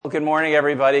Good morning,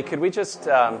 everybody. Could we just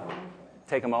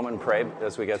take a moment and pray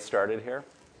as we get started here?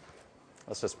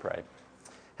 Let's just pray.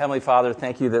 Heavenly Father,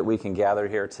 thank you that we can gather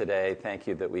here today. Thank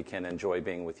you that we can enjoy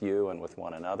being with you and with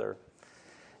one another.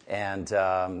 And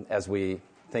as we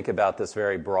think about this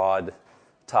very broad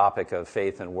topic of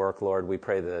faith and work, Lord, we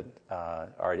pray that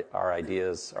our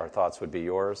ideas, our thoughts would be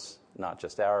yours, not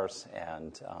just ours.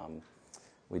 And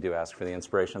we do ask for the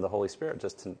inspiration of the Holy Spirit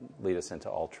just to lead us into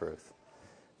all truth.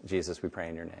 Jesus, we pray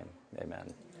in your name.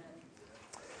 Amen.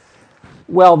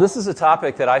 Well, this is a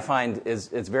topic that I find it's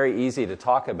very easy to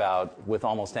talk about with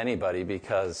almost anybody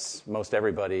because most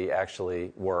everybody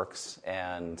actually works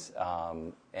and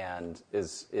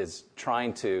is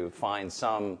trying to find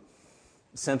some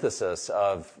synthesis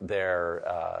of their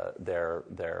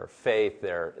faith,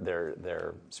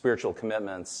 their spiritual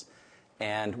commitments,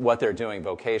 and what they're doing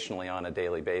vocationally on a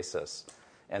daily basis.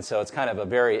 And so it's kind of a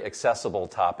very accessible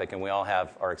topic, and we all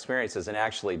have our experiences. And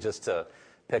actually, just to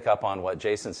pick up on what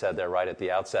Jason said there right at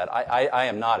the outset, I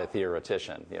am not a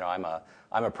theoretician. You know,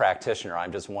 I'm a practitioner.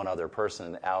 I'm just one other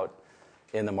person out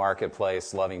in the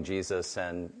marketplace, loving Jesus,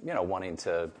 and wanting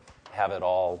to have it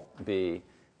all be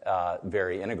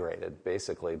very integrated,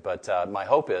 basically. But my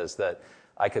hope is that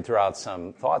I could throw out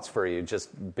some thoughts for you,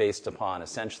 just based upon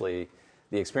essentially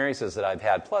the experiences that I've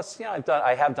had. Plus,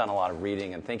 I have done a lot of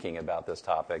reading and thinking about this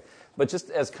topic, but just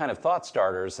as kind of thought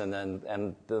starters, and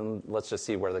then let's just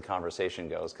see where the conversation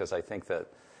goes, because I think that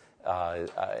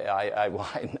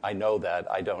I know that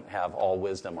I don't have all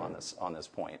wisdom on this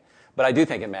point, but I do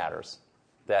think it matters,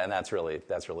 and that's really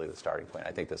the starting point.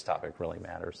 I think this topic really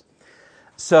matters.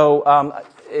 So,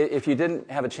 if you didn't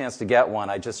have a chance to get one,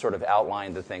 I just sort of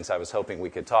outlined the things I was hoping we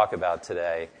could talk about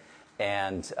today,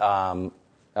 and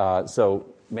so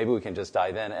maybe we can just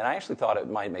dive in. And I actually thought it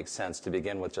might make sense to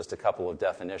begin with just a couple of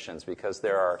definitions, because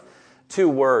there are two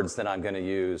words that I'm going to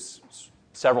use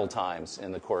several times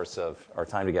in the course of our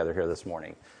time together here this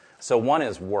morning. So one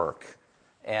is work.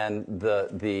 And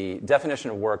the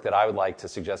definition of work that I would like to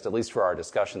suggest, at least for our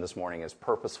discussion this morning, is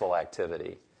purposeful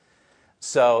activity.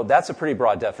 So that's a pretty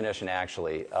broad definition,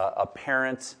 actually. A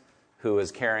parent who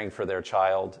is caring for their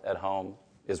child at home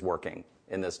is working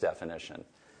in this definition.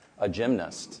 A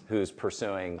gymnast who's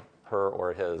pursuing her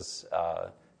or his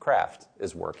craft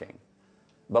is working.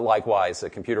 But likewise, a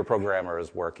computer programmer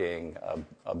is working,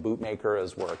 a bootmaker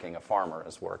is working, a farmer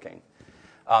is working.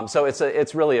 So it's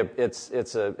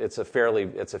a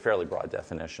fairly broad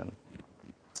definition.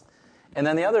 And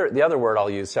then the other word I'll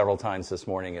use several times this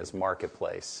morning is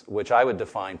marketplace, which I would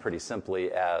define pretty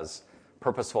simply as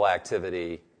purposeful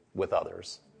activity with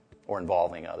others or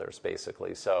involving others,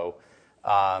 basically. So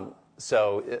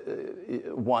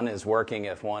one is working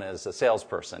if one is a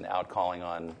salesperson out calling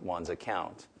on one's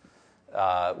account.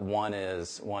 One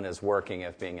is working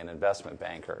if being an investment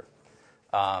banker.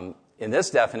 In this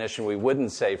definition, we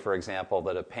wouldn't say, for example,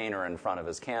 that a painter in front of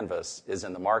his canvas is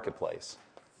in the marketplace,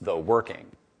 though working,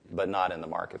 but not in the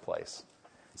marketplace.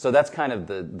 So that's kind of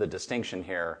the distinction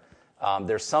here.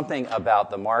 There's something about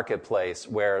the marketplace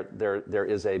where there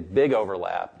is a big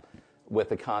overlap with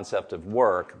the concept of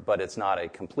work, but it's not a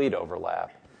complete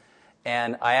overlap.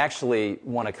 And I actually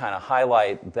want to kind of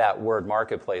highlight that word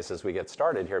marketplace as we get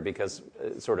started here, because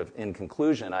sort of in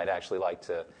conclusion, I'd actually like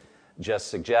to just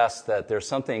suggest that there's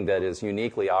something that is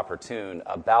uniquely opportune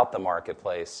about the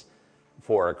marketplace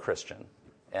for a Christian.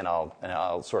 And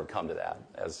I'll sort of come to that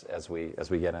as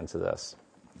we get into this.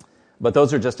 But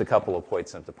those are just a couple of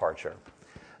points of departure.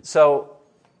 So,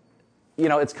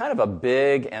 it's kind of a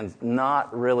big and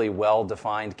not really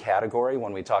well-defined category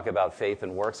when we talk about faith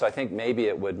and work. So I think maybe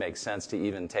it would make sense to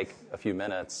even take a few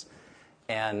minutes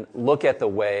and look at the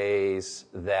ways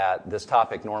that this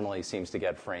topic normally seems to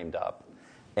get framed up.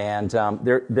 And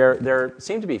there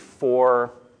seem to be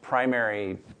four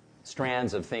primary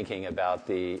strands of thinking about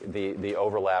the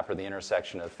overlap or the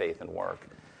intersection of faith and work.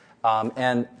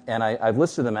 And I've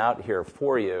listed them out here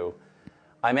for you.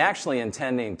 I'm actually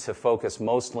intending to focus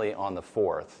mostly on the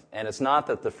fourth. And it's not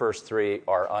that the first three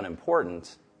are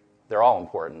unimportant. They're all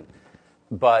important.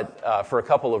 But for a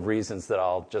couple of reasons that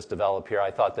I'll just develop here, I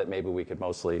thought that maybe we could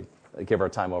mostly give our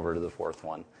time over to the fourth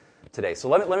one today. So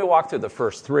let me walk through the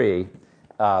first three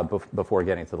before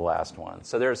getting to the last one.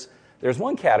 So there's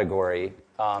one category,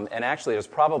 and actually there's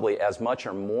probably as much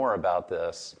or more about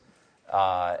this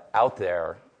out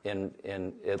there, in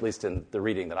at least in the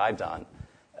reading that I've done,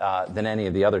 than any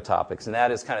of the other topics, and that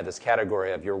is kind of this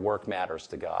category of your work matters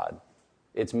to God.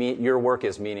 Your work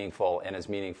is meaningful and is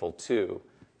meaningful to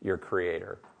your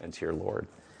Creator and to your Lord.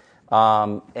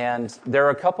 And there are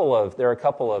a couple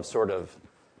of sort of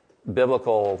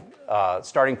biblical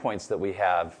starting points that we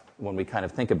have when we kind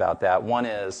of think about that. One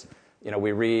is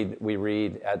We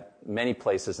read at many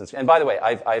places, and by the way,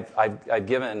 I've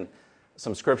given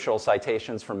some scriptural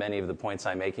citations for many of the points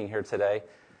I'm making here today.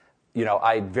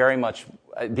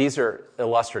 These are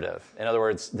illustrative. In other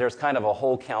words, there's kind of a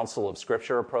whole counsel of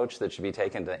Scripture approach that should be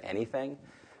taken to anything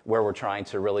where we're trying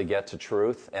to really get to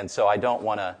truth. And so I don't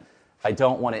want to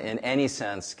in any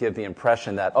sense give the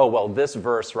impression that, this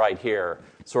verse right here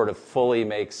sort of fully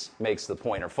makes the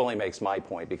point or fully makes my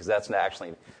point, because that's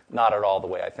actually not at all the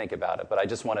way I think about it. But I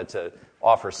just wanted to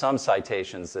offer some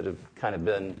citations that have kind of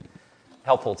been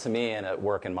helpful to me and at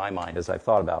work in my mind as I've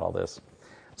thought about all this.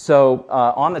 So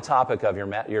on the topic of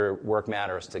your work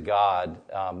matters to God,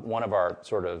 one of our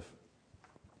sort of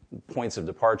points of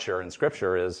departure in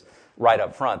Scripture is right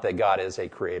up front that God is a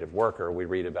creative worker. We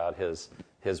read about his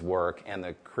work and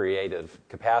the creative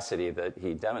capacity that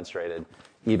he demonstrated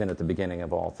even at the beginning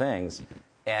of all things.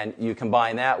 And you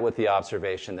combine that with the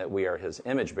observation that we are his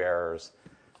image bearers.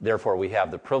 Therefore, we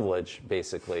have the privilege,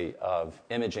 basically, of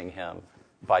imaging him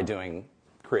by doing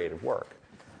creative work.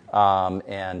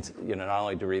 And not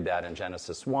only to read that in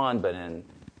Genesis 1, but in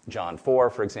John 4,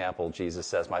 for example, Jesus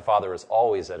says, "My Father is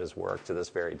always at his work to this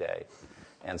very day,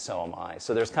 and so am I."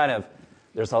 So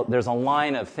there's a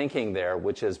line of thinking there,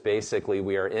 which is basically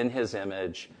we are in his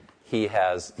image. He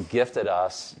has gifted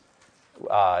us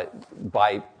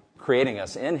by creating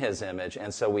us in his image,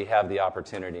 and so we have the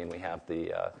opportunity and we have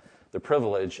the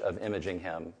privilege of imaging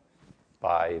him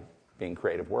by being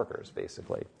creative workers,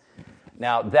 basically.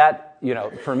 Now, that,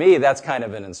 for me, that's kind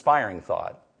of an inspiring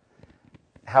thought.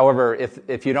 However,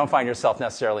 if you don't find yourself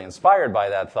necessarily inspired by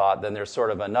that thought, then there's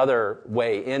sort of another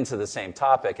way into the same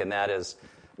topic, and that is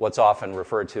what's often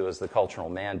referred to as the cultural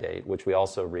mandate, which we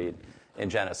also read in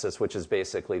Genesis, which is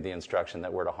basically the instruction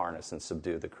that we're to harness and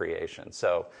subdue the creation.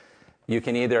 So you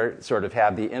can either sort of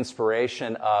have the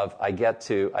inspiration of, I get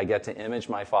to image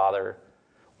my Father,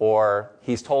 or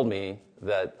he's told me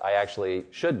that I actually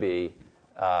should be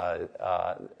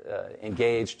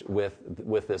engaged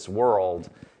with this world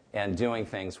and doing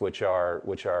things which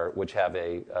have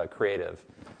a creative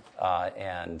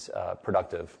and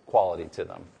productive quality to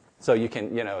them. So you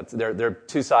can, they're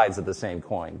two sides of the same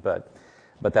coin, but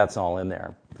that's all in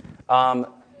there.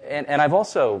 And I've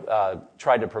also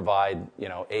tried to provide,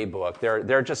 a book.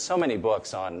 There are just so many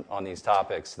books on these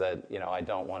topics that, I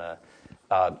don't want to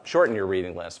shorten your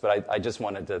reading list, but I just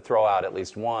wanted to throw out at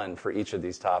least one for each of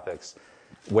these topics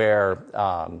where,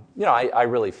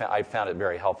 I found it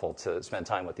very helpful to spend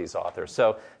time with these authors.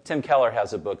 So Tim Keller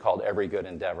has a book called Every Good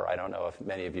Endeavor. I don't know if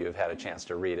many of you have had a chance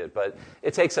to read it, but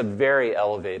it takes a very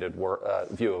elevated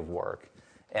view of work.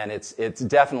 And it's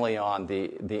definitely on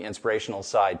the inspirational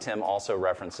side. Tim also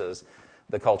references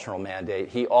the cultural mandate.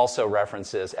 He also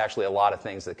references actually a lot of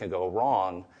things that can go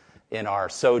wrong in our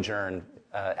sojourn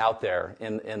out there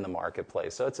in the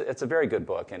marketplace. So it's a very good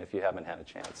book, and if you haven't had a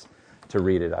chance to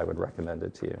read it, I would recommend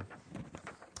it to you.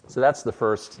 So that's the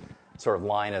first sort of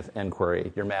line of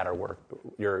inquiry.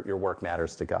 Your work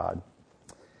matters to God.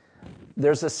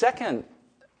 There's a second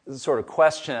sort of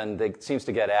question that seems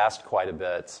to get asked quite a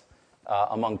bit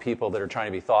among people that are trying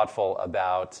to be thoughtful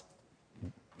about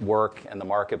work and the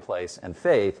marketplace and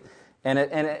faith.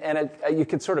 And you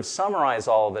could sort of summarize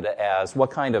all of it as,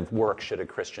 what kind of work should a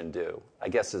Christian do? I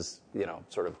guess is,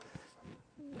 sort of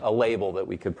a label that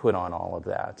we could put on all of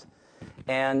that.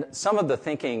 And some of the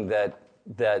thinking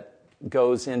that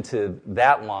goes into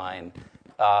that line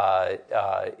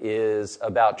is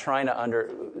about trying to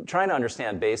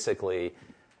understand basically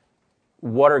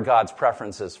what are God's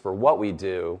preferences for what we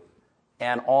do,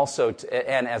 and also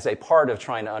and as a part of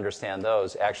trying to understand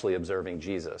those, actually observing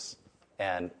Jesus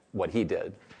and what he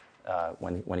did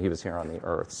when he was here on the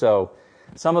earth. So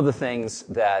some of the things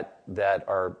that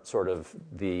are sort of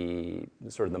the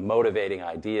motivating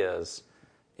ideas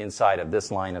inside of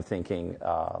this line of thinking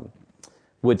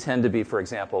would tend to be, for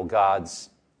example, God's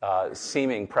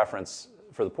seeming preference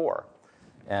for the poor.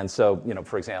 And so,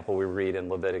 for example, we read in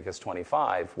Leviticus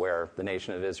 25 where the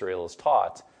nation of Israel is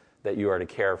taught that you are to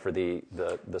care for the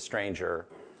stranger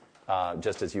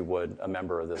just as you would a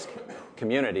member of this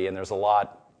community. And there's a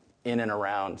lot in and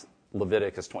around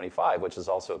Leviticus 25, which is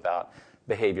also about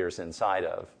behaviors inside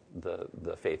of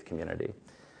the faith community.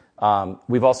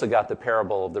 We've also got the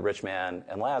parable of the rich man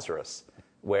and Lazarus,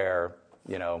 where,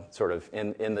 sort of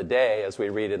in the day, as we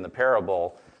read in the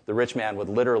parable, the rich man would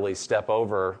literally step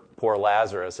over poor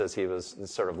Lazarus as he was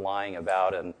sort of lying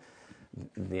about, and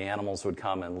the animals would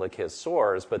come and lick his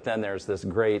sores. But then there's this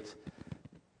great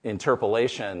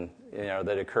interpolation,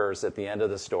 that occurs at the end of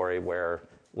the story where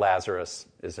Lazarus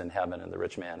is in heaven and the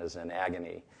rich man is in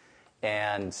agony.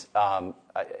 And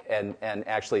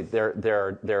actually,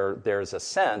 there's a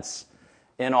sense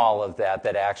in all of that,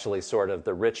 that actually sort of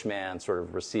the rich man sort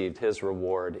of received his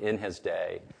reward in his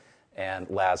day, and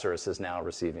Lazarus is now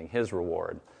receiving his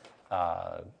reward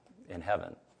in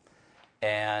heaven.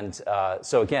 And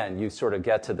so again, you sort of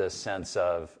get to this sense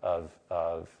of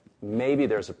maybe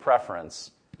there's a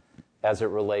preference as it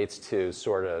relates to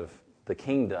sort of the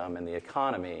kingdom and the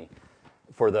economy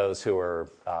for those who are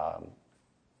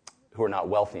not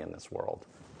wealthy in this world.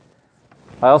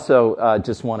 I also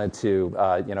just wanted to,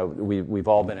 we've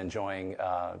all been enjoying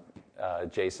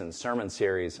Jason's sermon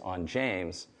series on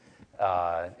James,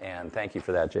 and thank you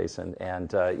for that, Jason.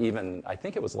 And even, I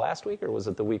think it was last week, or was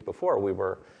it the week before,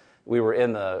 we were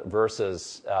in the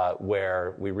verses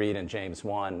where we read in James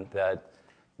 1 that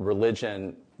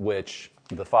religion which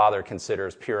the Father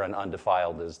considers pure and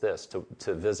undefiled is this,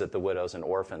 to visit the widows and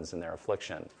orphans in their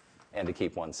affliction and to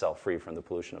keep oneself free from the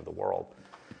pollution of the world.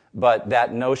 But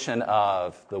that notion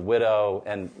of the widow,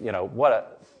 and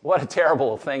what a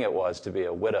terrible thing it was to be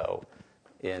a widow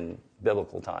in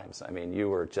biblical times. I mean, you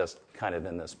were just kind of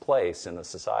in this place in the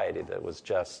society that was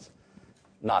just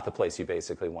not the place you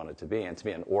basically wanted to be, and to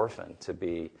be an orphan, to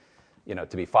be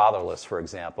fatherless, for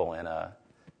example, in a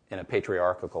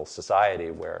patriarchal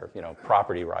society where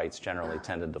property rights generally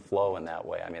tended to flow in that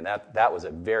way. I mean, that was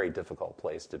a very difficult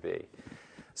place to be.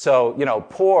 So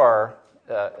poor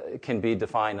can be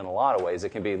defined in a lot of ways. It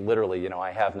can be literally,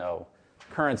 I have no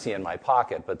currency in my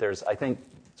pocket, but I think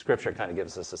Scripture kind of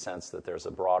gives us a sense that there's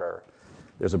a broader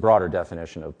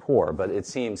definition of poor. But it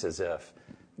seems as if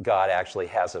God actually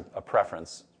has a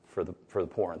preference for the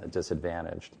poor and the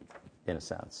disadvantaged, in a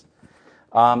sense.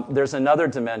 There's another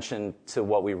dimension to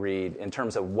what we read in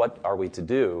terms of what are we to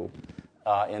do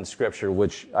in Scripture,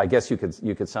 which I guess you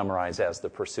could summarize as the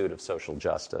pursuit of social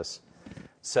justice.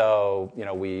 So,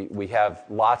 we have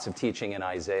lots of teaching in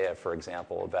Isaiah, for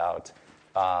example, about,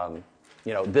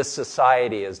 this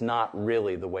society is not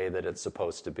really the way that it's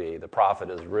supposed to be. The prophet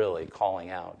is really calling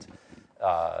out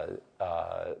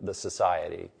the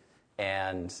society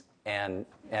and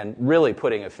really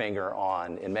putting a finger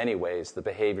on, in many ways, the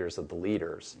behaviors of the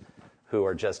leaders who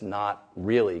are just not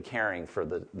really caring for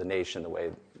the nation the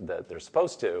way that they're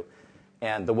supposed to.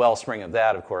 And the wellspring of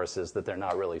that, of course, is that they're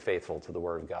not really faithful to the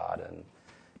Word of God.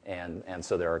 And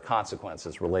so there are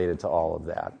consequences related to all of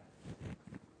that.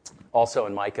 Also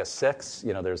in Micah 6,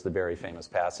 there's the very famous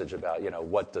passage about,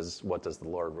 what does the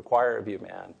Lord require of you,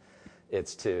 man?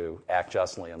 It's to act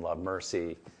justly and love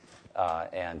mercy,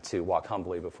 and to walk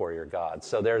humbly before your God.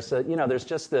 So there's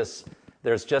just this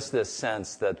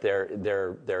sense that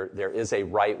there is a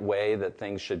right way that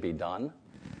things should be done,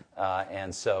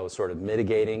 and so sort of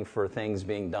mitigating for things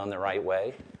being done the right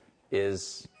way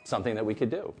is something that we could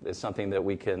do. Is something that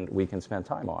we can spend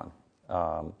time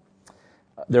on.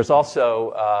 There's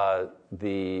also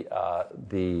the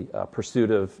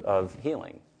pursuit of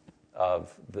healing,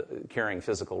 of curing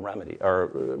physical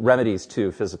remedies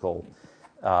to physical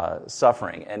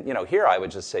suffering. And, here I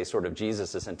would just say sort of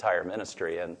Jesus' entire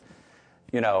ministry. And,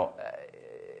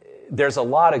 there's a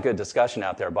lot of good discussion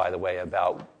out there, by the way,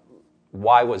 about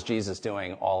why was Jesus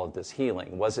doing all of this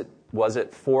healing? Was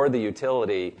it for the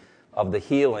utility of the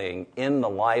healing in the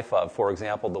life of, for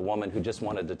example, the woman who just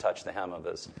wanted to touch the hem of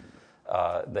his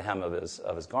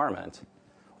garment?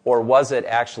 Or was it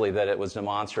actually that it was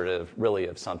demonstrative, really,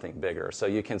 of something bigger? So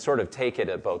you can sort of take it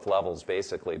at both levels,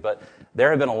 basically. But there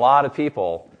have been a lot of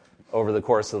people over the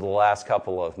course of the last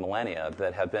couple of millennia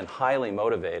that have been highly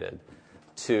motivated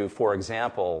to, for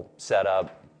example, set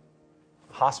up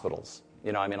hospitals.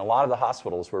 A lot of the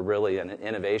hospitals were really an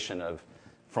innovation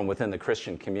from within the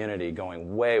Christian community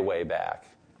going way, way back,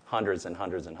 hundreds and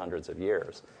hundreds and hundreds of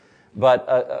years. But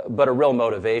a real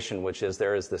motivation, which is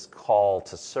there is this call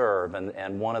to serve,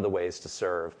 and one of the ways to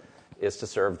serve is to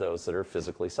serve those that are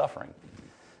physically suffering,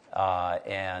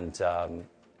 and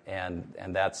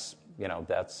that's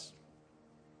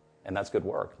good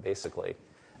work, basically.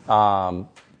 I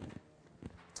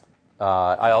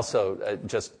also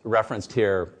just referenced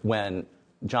here when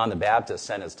John the Baptist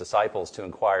sent his disciples to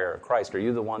inquire of Christ, "Are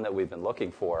you the one that we've been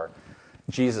looking for?"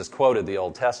 Jesus quoted the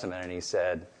Old Testament, and he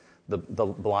said, The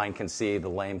blind can see, the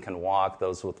lame can walk,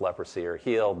 those with leprosy are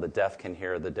healed, the deaf can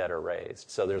hear, the dead are raised.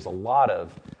 So there's a lot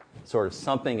of sort of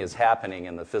something is happening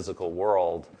in the physical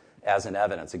world as an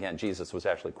evidence. Again, Jesus was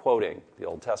actually quoting the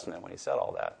Old Testament when he said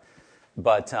all that.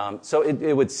 But so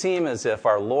it would seem as if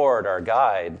our Lord, our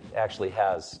guide, actually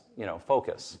has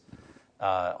focus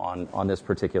on this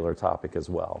particular topic as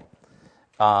well.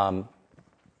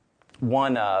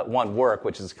 One work,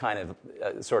 which is kind of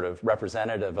sort of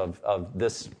representative of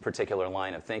this particular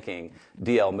line of thinking,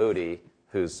 D.L. Moody,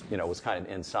 who's was kind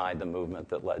of inside the movement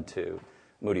that led to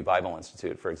Moody Bible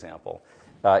Institute, for example.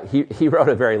 he wrote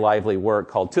a very lively work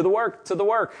called To the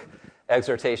Work,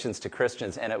 Exhortations to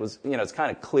Christians, and it was, it's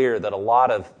kind of clear that a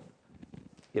lot of,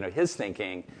 his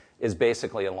thinking is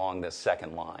basically along this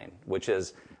second line, which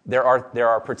is there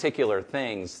are particular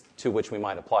things to which we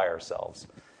might apply ourselves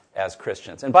as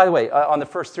Christians. And by the way, on the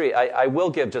first three, I will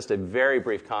give just a very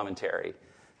brief commentary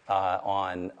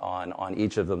on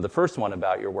each of them. The first one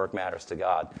about your work matters to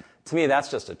God. To me, that's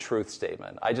just a truth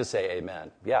statement. I just say amen.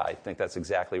 Yeah, I think that's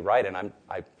exactly right, and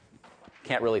I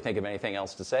can't really think of anything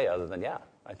else to say other than, yeah,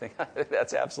 I think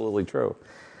that's absolutely true.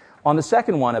 On the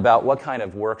second one about what kind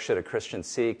of work should a Christian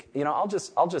seek, I'll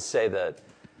just say that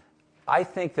I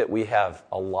think that we have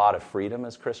a lot of freedom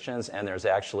as Christians, and there's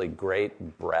actually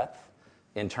great breadth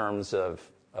in terms of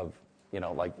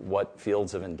like what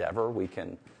fields of endeavor we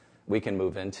can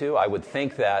move into. I would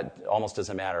think that almost as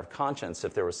a matter of conscience,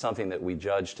 if there was something that we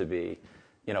judged to be,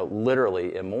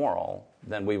 literally immoral,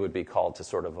 then we would be called to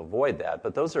sort of avoid that.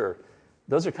 But those are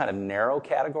kind of narrow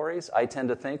categories, I tend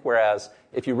to think, whereas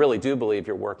if you really do believe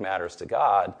your work matters to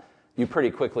God, you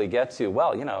pretty quickly get to,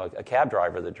 well, a cab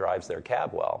driver that drives their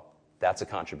cab well, that's a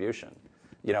contribution.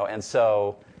 We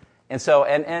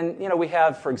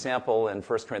have, for example, in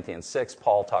 1 Corinthians 6,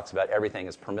 Paul talks about everything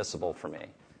is permissible for me.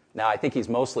 Now, I think he's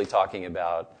mostly talking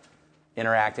about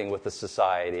interacting with the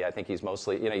society. I think he's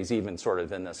mostly, he's even sort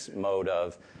of in this mode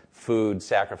of food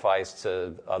sacrificed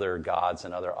to other gods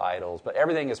and other idols, but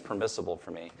everything is permissible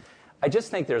for me. I just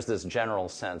think there's this general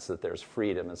sense that there's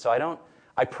freedom, and so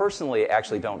I personally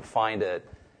actually don't find it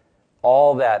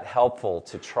all that helpful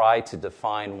to try to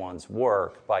define one's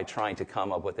work by trying to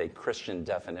come up with a Christian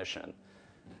definition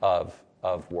of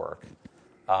work.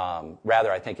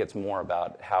 Rather, I think it's more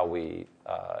about how we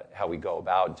go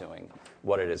about doing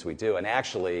what it is we do. And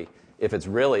actually, if it's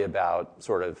really about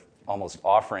sort of almost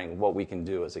offering what we can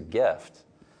do as a gift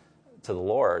to the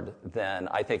Lord, then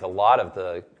I think a lot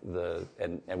of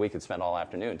and we could spend all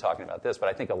afternoon talking about this, but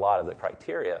I think a lot of the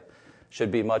criteria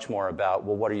should be much more about,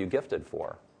 well, what are you gifted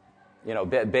for?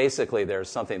 Basically, there's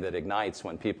something that ignites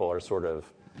when people are sort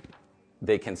of,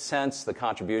 they can sense the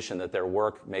contribution that their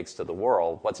work makes to the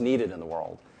world, what's needed in the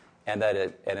world, and that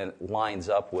it lines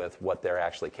up with what they're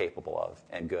actually capable of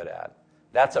and good at.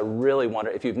 That's a really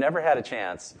wonderful. If you've never had a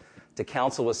chance to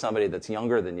counsel with somebody that's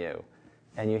younger than you,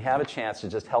 and you have a chance to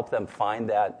just help them find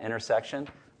that intersection,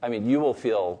 you will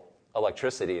feel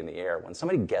electricity in the air. When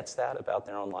somebody gets that about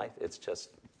their own life, it's just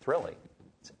thrilling.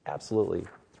 It's absolutely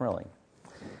thrilling.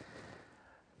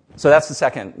 So that's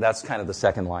kind of the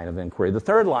second line of inquiry. The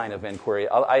third line of inquiry,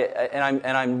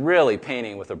 I'm really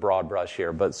painting with a broad brush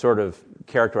here, but sort of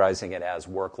characterizing it as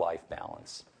work-life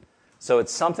balance. So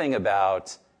it's something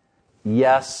about,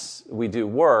 yes, we do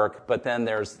work, but then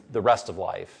there's the rest of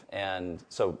life. And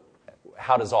so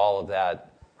how does all of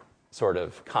that sort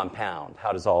of compound?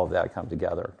 How does all of that come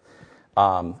together?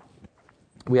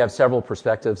 We have several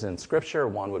perspectives in Scripture.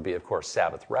 One would be, of course,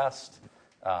 Sabbath rest.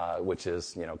 Which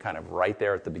is, kind of right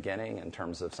there at the beginning in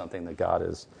terms of something that God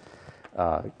is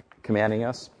commanding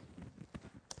us.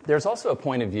 There's also a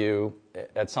point of view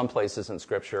at some places in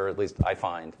Scripture, at least I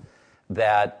find,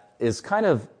 that is kind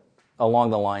of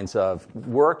along the lines of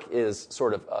work is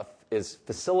sort of is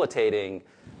facilitating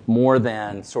more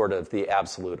than sort of the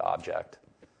absolute object.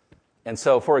 And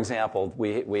so, for example,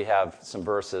 we have some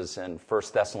verses in 1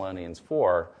 Thessalonians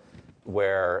 4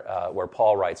 where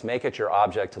Paul writes, "Make it your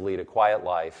object to lead a quiet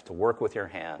life, to work with your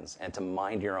hands, and to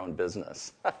mind your own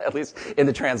business." At least in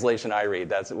the translation I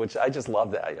read, which I just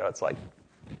love that. It's like,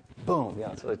 boom,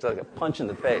 so it's like a punch in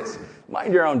the face.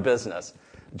 Mind your own business,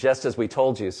 just as we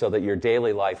told you, so that your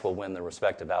daily life will win the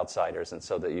respect of outsiders, and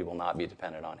so that you will not be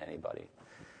dependent on anybody.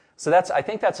 So I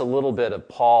think that's a little bit of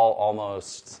Paul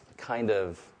almost kind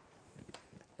of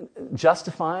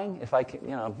justifying, if I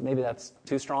can, maybe that's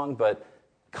too strong, but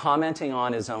commenting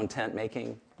on his own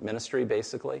tent-making ministry,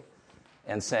 basically,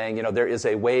 and saying, there is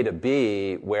a way to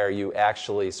be where you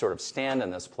actually sort of stand in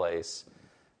this place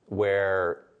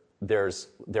where there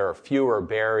are fewer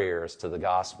barriers to the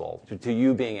gospel, to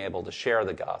you being able to share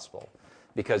the gospel,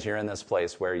 because you're in this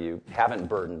place where you haven't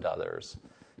burdened others,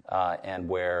 and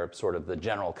where sort of the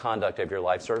general conduct of your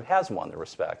life sort of has won the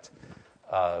respect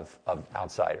of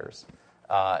outsiders.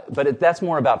 But that's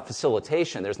more about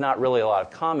facilitation. There's not really a lot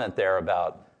of comment there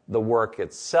about the work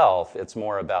itself. It's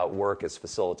more about work as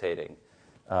facilitating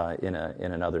in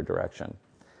another direction.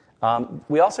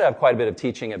 We also have quite a bit of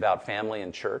teaching about family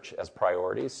and church as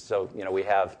priorities. So, we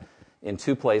have in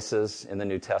two places in the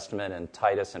New Testament, in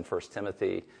Titus and 1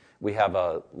 Timothy, we have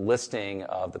a listing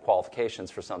of the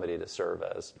qualifications for somebody to serve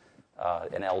as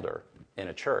an elder in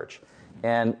a church.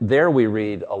 And there we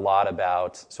read a lot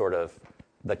about sort of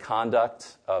the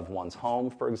conduct of one's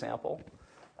home, for example,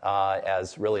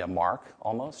 as really a mark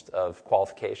almost of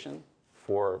qualification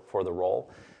for the role.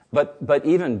 But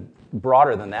even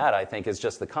broader than that, I think, is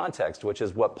just the context, which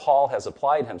is what Paul has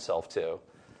applied himself to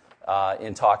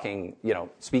in talking,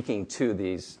 speaking to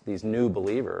these new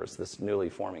believers, this newly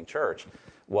forming church,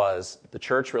 was the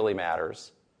church really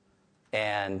matters,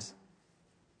 and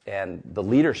the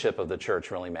leadership of the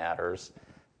church really matters.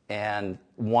 And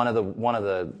one of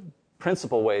the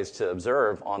principal ways to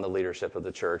observe on the leadership of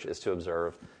the church is to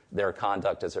observe their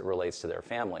conduct as it relates to their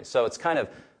family. So it's kind of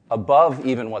above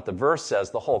even what the verse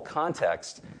says. The whole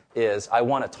context is, I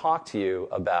want to talk to you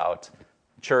about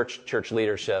church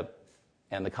leadership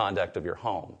and the conduct of your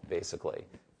home, basically.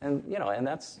 And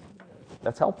that's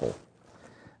helpful.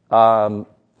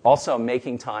 Also,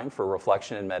 making time for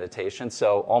reflection and meditation.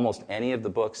 So almost any of the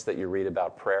books that you read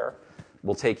about prayer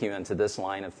will take you into this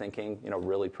line of thinking,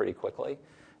 really pretty quickly.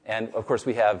 And of course,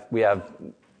 we have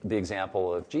the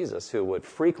example of Jesus, who would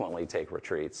frequently take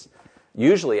retreats,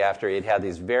 usually after he'd had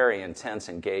these very intense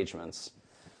engagements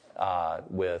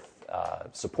with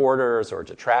supporters or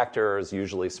detractors,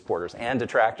 usually supporters and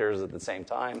detractors at the same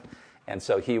time. And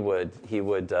so he would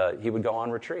go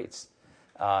on retreats.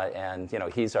 And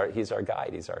he's our guide,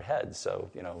 he's our head. So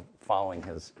following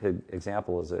his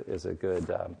example is a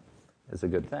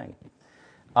good thing.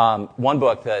 One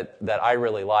book that I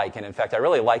really like, and in fact I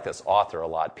really like this author a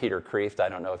lot, Peter Kreeft. I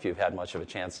don't know if you've had much of a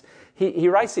chance. He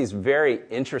writes these very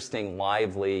interesting,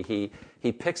 lively.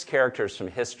 He picks characters from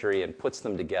history and puts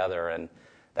them together, and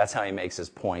that's how he makes his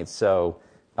points. So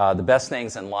the best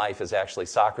things in life is actually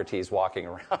Socrates walking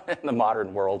around in the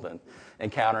modern world and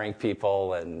encountering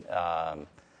people, and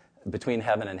Between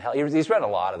Heaven and Hell. He's read a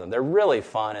lot of them. They're really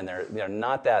fun, and they're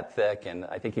not that thick, and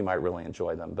I think you might really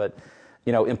enjoy them. But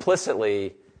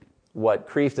implicitly, what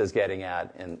Kreeft is getting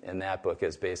at in that book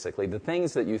is basically the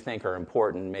things that you think are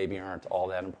important maybe aren't all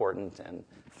that important, and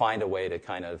find a way to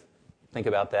kind of think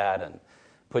about that and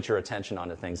put your attention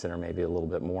onto things that are maybe a little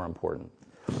bit more important.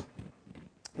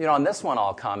 On this one,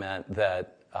 I'll comment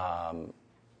that,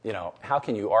 how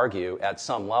can you argue at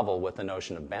some level with the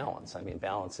notion of balance? I mean,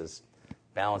 balance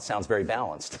sounds very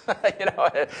balanced,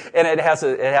 and it has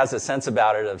a sense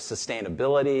about it of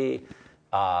sustainability.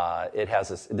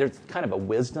 There's kind of a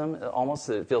wisdom almost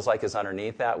that it feels like is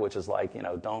underneath that, which is like,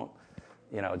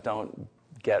 don't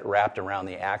get wrapped around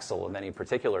the axle of any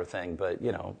particular thing, but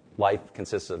life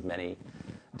consists of many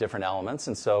different elements,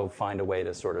 and so find a way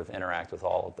to sort of interact with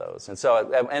all of those. And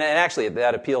so, and actually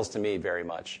that appeals to me very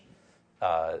much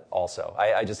also.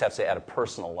 I just have to say, at a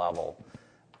personal level,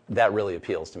 that really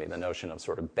appeals to me, the notion of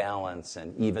sort of balance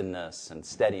and evenness and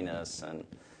steadiness and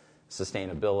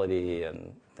sustainability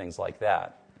and things like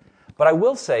that. But I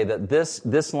will say that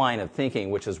this line of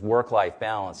thinking, which is work-life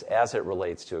balance as it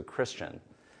relates to a Christian,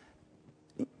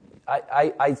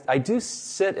 I do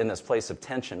sit in this place of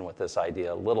tension with this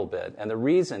idea a little bit. And the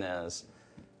reason is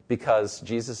because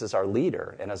Jesus is our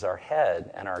leader and is our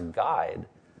head and our guide.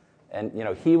 And,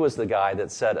 he was the guy that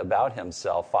said about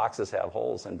himself, foxes have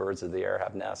holes and birds of the air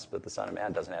have nests, but the Son of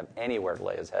Man doesn't have anywhere to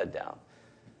lay his head down.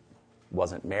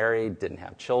 Wasn't married, didn't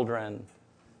have children.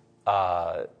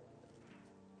 And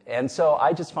so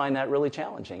I just find that really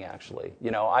challenging, actually.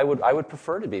 I would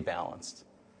prefer to be balanced.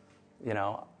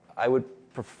 I would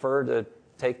prefer to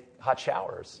take hot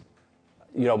showers.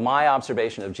 My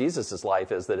observation of Jesus'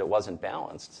 life is that it wasn't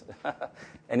balanced.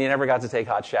 And he never got to take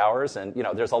hot showers. And,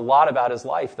 there's a lot about his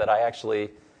life that I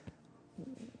actually,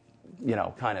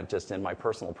 kind of just in my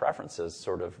personal preferences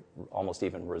sort of almost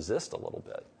even resist a little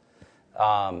bit.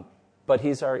 But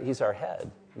he's our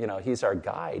head. He's our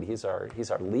guide. He's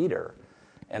our leader.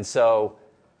 And so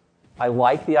I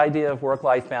like the idea of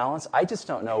work-life balance. I just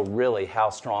don't know really how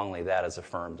strongly that is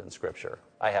affirmed in Scripture,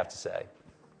 I have to say.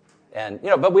 And,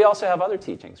 but we also have other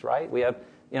teachings, right? We have,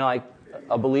 like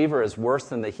a believer is worse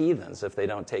than the heathens if they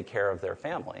don't take care of their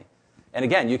family. And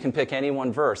again, you can pick any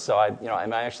one verse. So I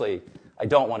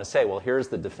don't want to say, well, here's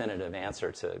the definitive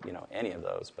answer to, any of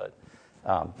those. But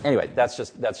anyway, that's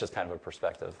just kind of a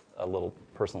perspective, a little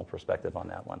personal perspective on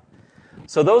that one.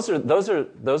 So those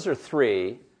are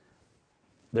three.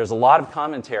 There's a lot of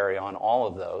commentary on all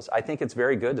of those. I think it's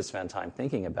very good to spend time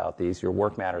thinking about these. Your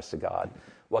work matters to God.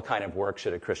 What kind of work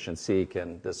should a Christian seek?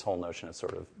 And this whole notion of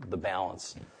sort of the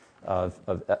balance of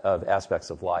aspects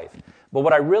of life. But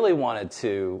what I really wanted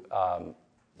to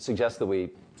suggest that we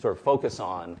sort of focus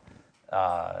on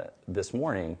this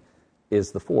morning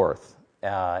is the fourth.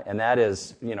 And that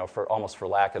is, for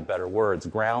lack of better words,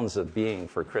 grounds of being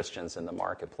for Christians in the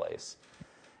marketplace.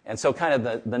 And so kind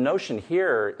of the notion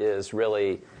here is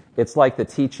really, it's like the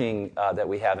teaching that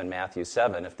we have in Matthew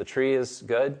 7. If the tree is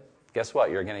good, guess what?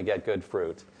 You're going to get good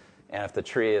fruit. And if the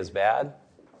tree is bad,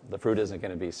 The fruit isn't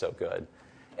going to be so good.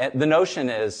 And the notion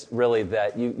is really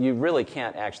that you really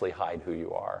can't actually hide who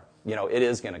you are. It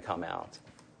is going to come out.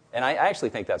 And I actually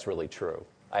think that's really true,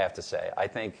 I have to say. I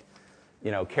think,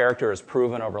 character is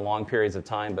proven over long periods of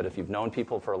time, but if you've known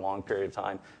people for a long period of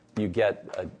time, you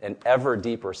get an ever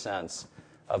deeper sense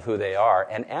of who they are.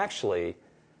 And actually,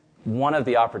 one of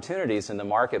the opportunities in the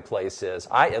marketplace is,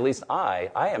 at least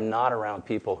I am not around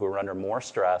people who are under more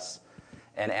stress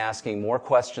and asking more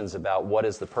questions about what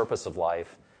is the purpose of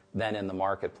life than in the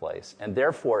marketplace. And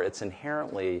therefore, it's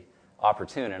inherently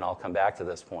opportune, and I'll come back to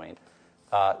this point,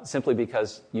 simply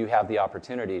because you have the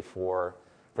opportunity for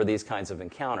these kinds of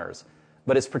encounters.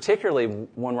 But it's particularly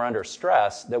when we're under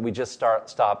stress that we just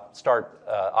start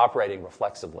operating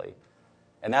reflexively.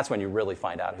 And that's when you really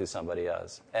find out who somebody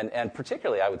is. And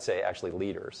particularly, I would say, actually,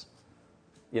 leaders.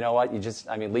 You know what?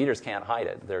 Leaders can't hide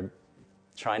it. They're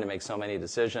trying to make so many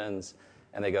decisions,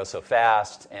 and they go so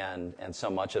fast, and so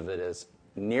much of it is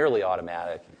nearly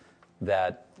automatic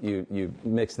that you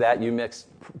mix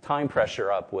time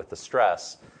pressure up with the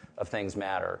stress of things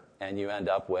matter, and you end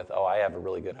up with, I have a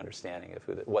really good understanding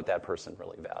of what that person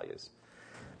really values.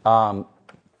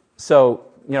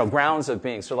 Grounds of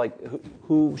being,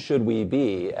 who should we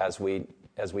be as we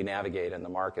navigate in the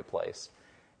marketplace?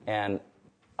 And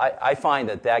I find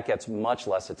that gets much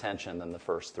less attention than the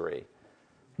first three.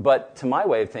 But to my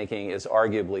way of thinking is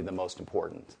arguably the most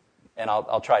important. And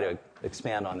I'll try to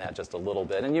expand on that just a little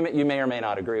bit. And you may or may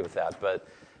not agree with that, but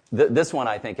this one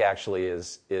I think actually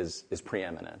is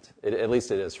preeminent. At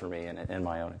least it is for me in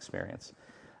my own experience.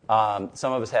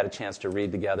 Some of us had a chance to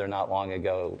read together not long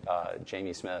ago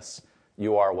Jamie Smith's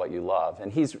 "You Are What You Love,"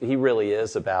 and he really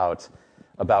is about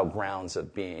grounds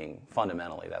of being.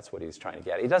 Fundamentally, that's what he's trying to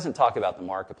get. He doesn't talk about the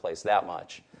marketplace that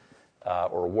much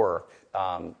or work,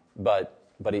 but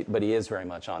he is very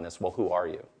much on this. Well, who are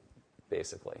you,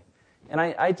 basically? And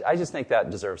I just think that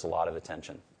deserves a lot of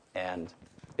attention, and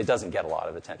it doesn't get a lot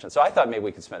of attention. So I thought maybe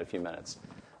we could spend a few minutes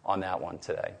on that one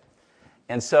today.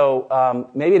 And so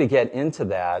maybe to get into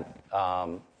that,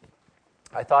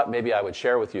 I thought maybe I would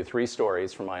share with you 3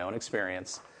 stories from my own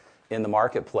experience in the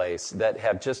marketplace that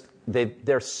have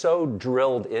they're so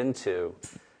drilled into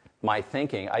my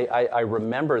thinking. I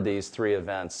remember these 3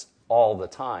 events all the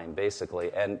time,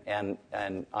 basically, and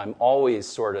I'm always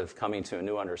sort of coming to a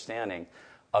new understanding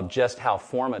of just how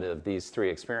formative these 3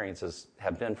 experiences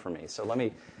have been for me. So let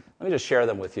me just share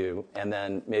them with you, and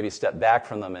then maybe step back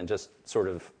from them and just sort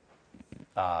of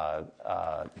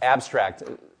abstract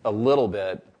a little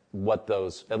bit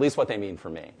at least what they mean for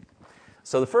me.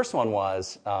 So the first one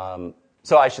was,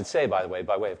 so I should say, by the way,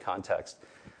 by way of context,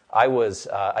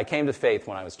 I came to faith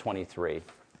when I was 23.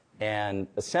 And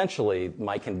essentially,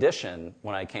 my condition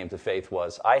when I came to faith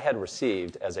was I had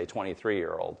received, as a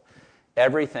 23-year-old,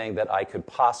 everything that I could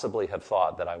possibly have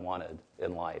thought that I wanted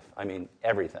in life. I mean,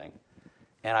 everything.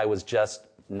 And I was just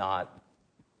not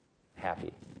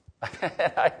happy.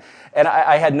 And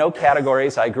I had no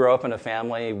categories. I grew up in a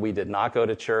family. We did not go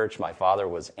to church. My father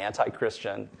was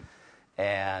anti-Christian.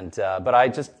 But I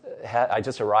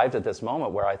just arrived at this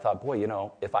moment where I thought, boy,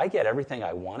 if I get everything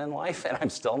I want in life and I'm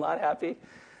still not happy,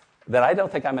 then I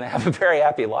don't think I'm going to have a very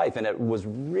happy life. And it was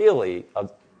really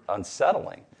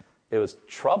unsettling. It was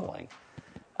troubling.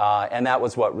 And that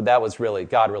was really,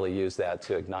 God really used that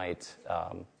to ignite,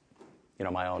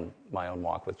 my own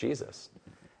walk with Jesus.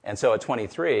 And so at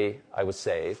 23, I was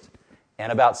saved.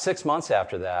 And about 6 months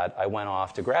after that, I went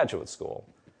off to graduate school.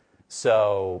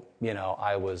 So,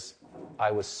 I was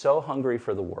so hungry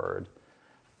for the Word.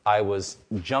 I was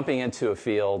jumping into a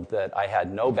field that I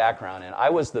had no background in. I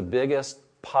was the biggest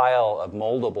pile of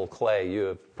moldable clay you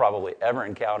have probably ever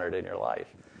encountered in your life.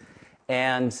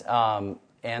 And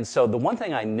so the one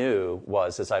thing I knew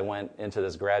was, as I went into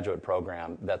this graduate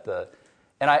program, that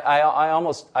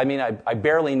I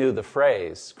barely knew the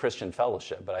phrase Christian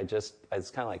fellowship, but I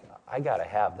was kind of like, I got to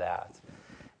have that.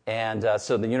 And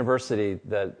so the university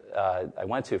that I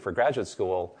went to for graduate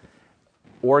school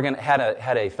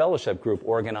had a fellowship group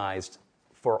organized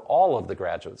for all of the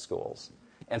graduate schools.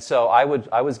 And so I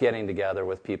was getting together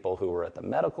with people who were at the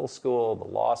medical school, the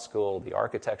law school, the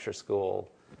architecture school,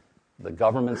 the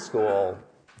government school,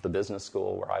 the business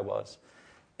school where I was,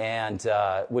 and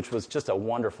which was just a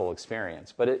wonderful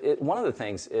experience. But one of the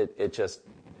things it just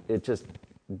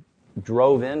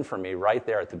drove in for me right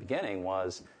there at the beginning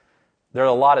was there are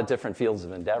a lot of different fields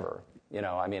of endeavor.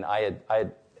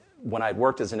 When I'd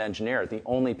worked as an engineer, the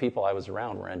only people I was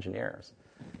around were engineers.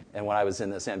 And when I was in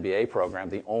this MBA program,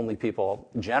 the only people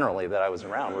generally that I was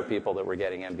around were people that were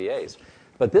getting MBAs.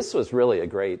 But this was really a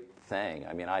great thing.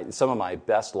 Some of my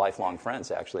best lifelong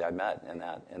friends, actually, I met in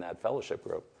that fellowship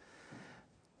group.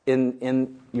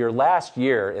 in your last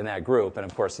year in that group, and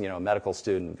of course, a medical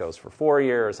student goes for 4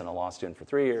 years and a law student for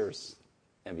 3 years,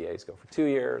 MBAs go for 2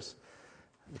 years.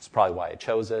 It's probably why I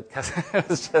chose it, because it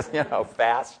was just,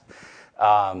 fast.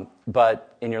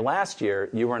 But in your last year,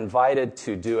 you were invited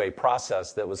to do a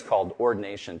process that was called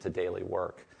ordination to daily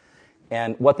work.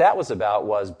 And what that was about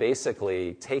was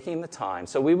basically taking the time.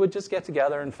 So we would just get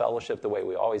together and fellowship the way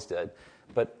we always did.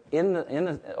 But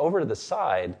over to the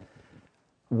side,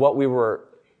 what we were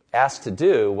asked to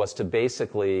do was to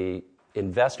basically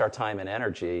invest our time and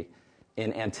energy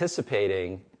in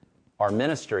anticipating our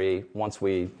ministry once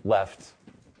we left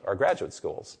our graduate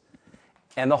schools.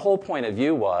 And the whole point of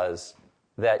view was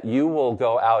that you will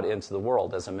go out into the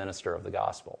world as a minister of the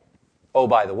gospel. Oh,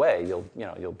 by the way,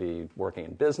 you'll be working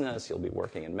in business, you'll be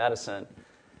working in medicine,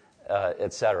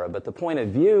 et cetera. But the point of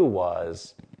view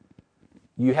was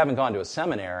you haven't gone to a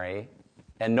seminary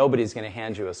and nobody's going to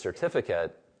hand you a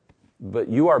certificate, but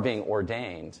you are being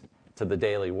ordained to the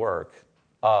daily work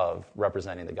of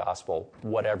representing the gospel,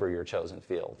 whatever your chosen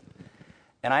field.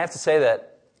 And I have to say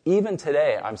that even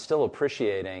today, I'm still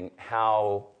appreciating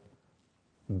how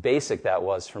basic that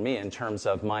was for me in terms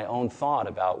of my own thought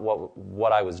about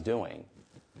what I was doing.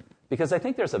 Because I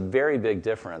think there's a very big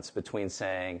difference between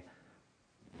saying,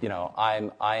 I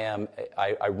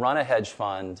run a hedge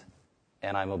fund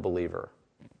and I'm a believer,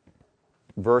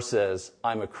 versus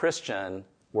I'm a Christian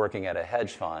working at a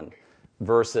hedge fund,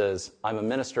 versus I'm a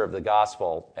minister of the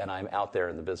gospel and I'm out there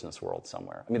in the business world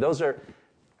somewhere. I mean,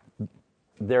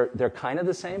 they're kind of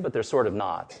the same, but they're sort of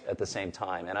not at the same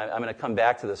time. And I'm going to come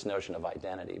back to this notion of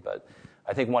identity, but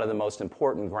I think one of the most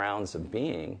important grounds of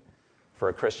being for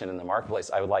a Christian in the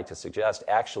marketplace, I would like to suggest,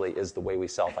 actually is the way we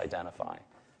self-identify.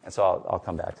 And so I'll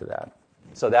come back to that.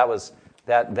 So that was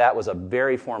a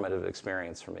very formative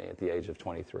experience for me at the age of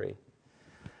 23.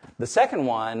 The second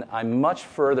one, I'm much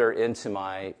further into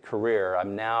my career.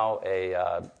 I'm now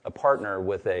a partner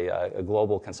with a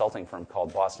global consulting firm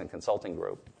called Boston Consulting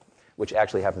Group, which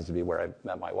actually happens to be where I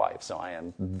met my wife. So I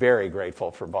am very grateful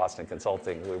for Boston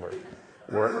Consulting. We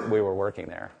were working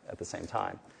there at the same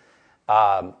time.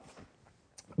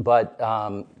 But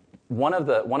one of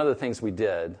the things we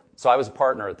did, so I was a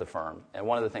partner at the firm, and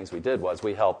one of the things we did was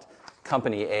we helped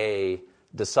Company A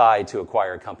decide to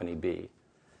acquire Company B.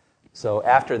 So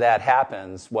after that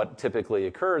happens, what typically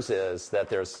occurs is that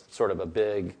there's sort of a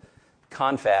big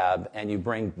confab, and you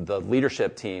bring the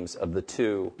leadership teams of the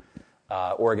two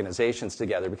organizations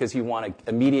together because you want to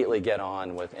immediately get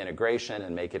on with integration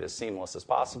and make it as seamless as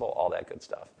possible, all that good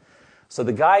stuff. So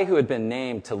the guy who had been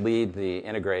named to lead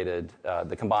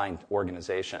the combined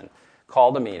organization,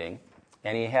 called a meeting,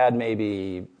 and he had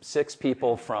maybe 6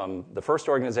 people from the first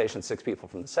organization, 6 people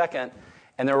from the second,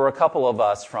 and there were a couple of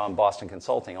us from Boston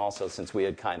Consulting also, since we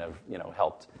had kind of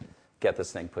helped get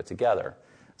this thing put together.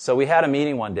 So we had a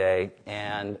meeting one day,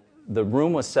 and the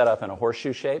room was set up in a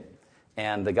horseshoe shape.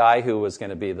 And the guy who was going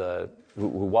to be who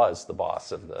was the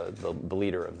boss of the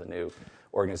leader of the new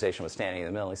organization was standing in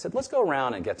the middle. He said, let's go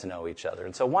around and get to know each other.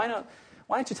 And so why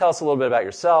don't you tell us a little bit about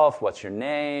yourself? What's your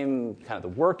name? Kind of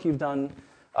the work you've done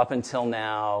up until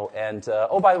now. And,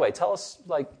 by the way, tell us,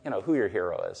 who your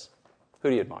hero is. Who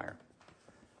do you admire?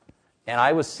 And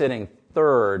I was sitting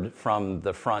third from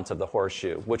the front of the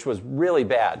horseshoe, which was really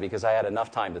bad because I had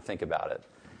enough time to think about it.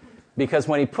 Because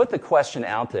when he put the question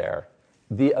out there,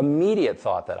 the immediate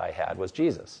thought that I had was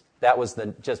Jesus. That was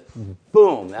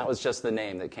boom, that was just the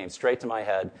name that came straight to my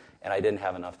head, and I didn't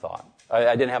have enough thought.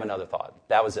 I didn't have another thought.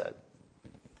 That was it.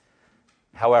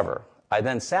 However, I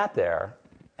then sat there,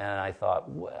 and I thought,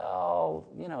 well,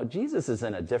 Jesus is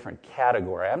in a different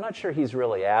category. I'm not sure he's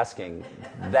really asking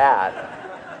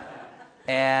that.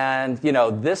 And,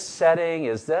 this setting,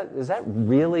 is that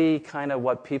really kind of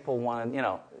what people want,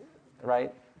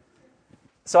 right?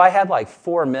 So I had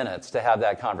 4 minutes to have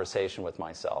that conversation with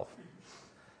myself.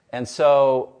 And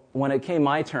so when it came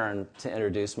my turn to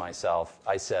introduce myself,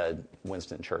 I said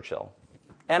Winston Churchill.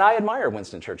 And I admire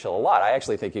Winston Churchill a lot. I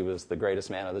actually think he was the greatest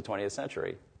man of the 20th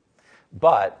century.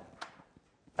 But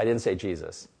I didn't say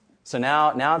Jesus. So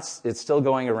now it's still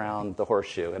going around the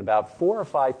horseshoe. And about 4 or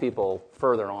 5 people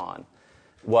further on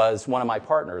was one of my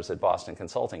partners at Boston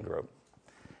Consulting Group.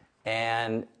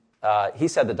 And he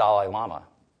said the Dalai Lama.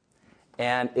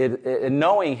 And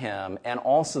knowing him, and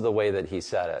also the way that he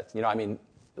said it,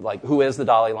 who is the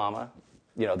Dalai Lama?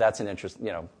 That's an interest,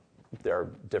 there are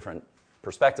different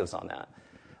perspectives on that.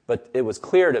 But it was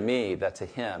clear to me that to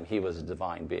him, he was a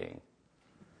divine being.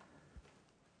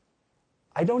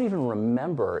 I don't even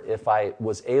remember if I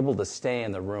was able to stay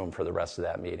in the room for the rest of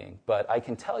that meeting, but I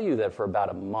can tell you that for about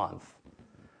a month,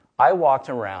 I walked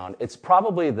around. It's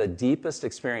probably the deepest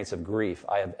experience of grief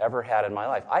I have ever had in my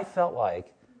life. I felt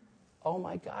like, oh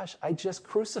my gosh, I just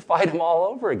crucified him all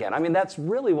over again. I mean, that's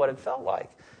really what it felt like.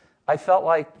 I felt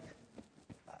like,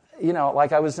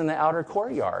 like I was in the outer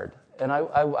courtyard. And I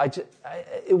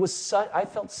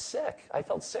felt sick. I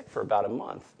felt sick for about a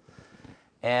month.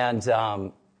 And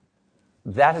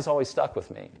that has always stuck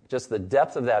with me. Just the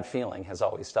depth of that feeling has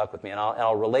always stuck with me. And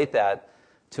I'll relate that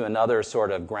to another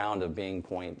sort of ground of being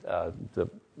point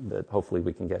that hopefully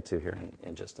we can get to here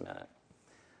in just a minute.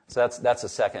 So that's a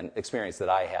second experience that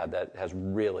I had that has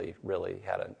really, really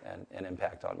had an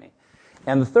impact on me.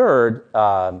 And the third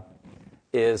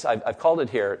is, I've called it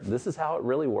here, this is how it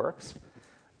really works.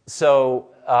 So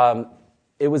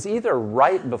it was either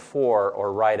right before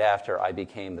or right after I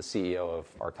became the CEO of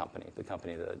our company, the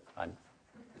company that I'm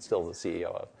still the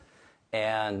CEO of.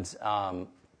 And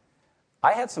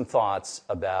I had some thoughts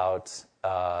about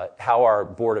how our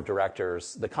board of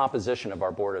directors, the composition of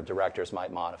our board of directors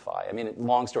might modify. I mean,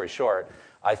 long story short,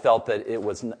 I felt that it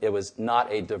was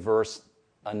not a diverse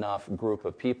enough group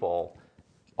of people,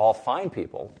 all fine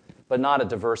people, but not a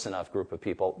diverse enough group of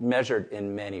people, measured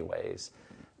in many ways.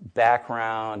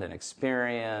 Background and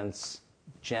experience,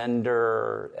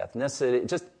 gender, ethnicity,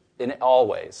 just in all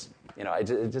ways.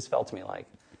 It just felt to me like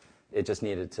it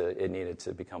needed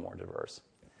to become more diverse.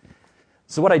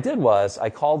 So what I did was I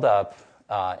called up,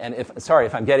 and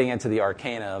if I'm getting into the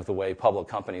arcana of the way public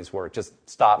companies work, just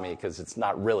stop me because it's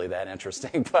not really that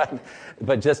interesting,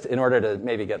 but just in order to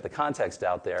maybe get the context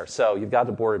out there. So you've got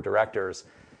the board of directors,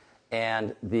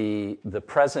 and the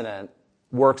president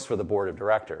works for the board of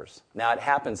directors. Now it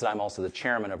happens that I'm also the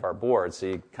chairman of our board, so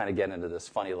you kind of get into this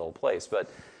funny little place. But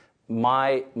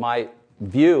my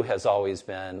view has always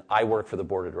been I work for the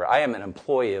board of directors. I am an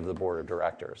employee of the board of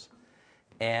directors.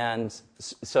 And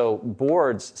so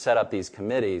boards set up these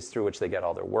committees through which they get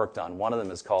all their work done. One of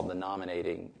them is called the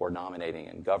Nominating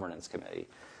and Governance Committee,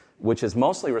 which is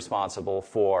mostly responsible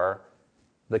for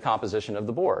the composition of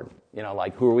the board.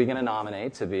 Like who are we going to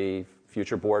nominate to be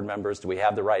future board members? Do we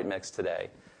have the right mix today?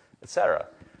 Et cetera.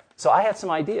 So I had some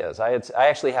ideas. I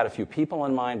actually had a few people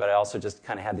in mind, but I also just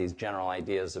kind of had these general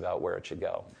ideas about where it should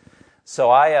go. So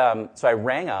I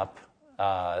rang up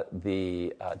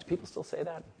do people still say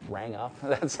that? Rang up?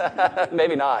 That's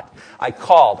maybe not. I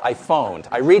called. I phoned.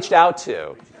 I reached out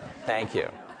to. Thank you.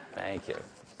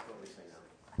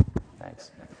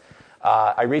 Thanks.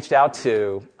 I reached out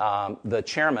to the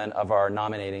chairman of our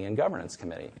Nominating and Governance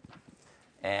Committee.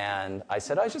 And I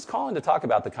said, I was just calling to talk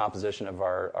about the composition of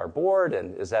our board,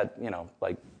 and is that,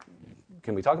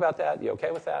 can we talk about that? You okay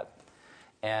with that?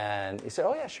 And he said,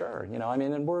 oh, yeah, sure.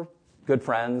 And we're good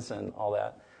friends and all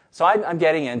that. So I'm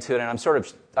getting into it, and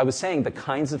I was saying the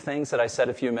kinds of things that I said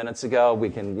a few minutes ago. We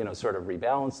can, sort of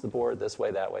rebalance the board this way,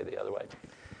 that way, the other way.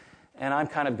 And I'm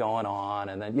kind of going on,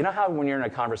 and then, how when you're in a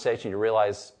conversation, you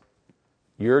realize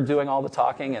you're doing all the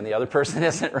talking and the other person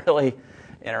isn't really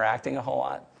interacting a whole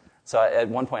lot. So at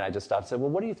one point I just stopped and said,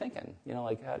 well, what are you thinking?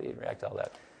 How do you react to all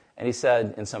that? And he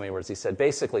said, in so many words,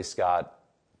 basically, Scott,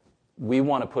 we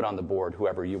want to put on the board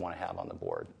whoever you want to have on the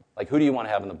board. Like, who do you want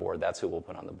to have on the board? That's who we'll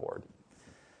put on the board.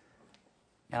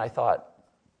 And I thought,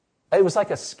 it was like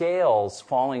a scales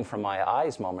falling from my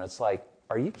eyes moment. It's like,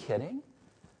 are you kidding?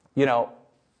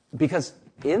 Because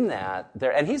in that,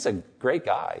 and he's a great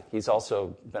guy. He's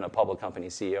also been a public company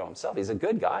CEO himself. He's a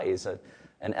good guy. He's an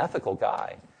ethical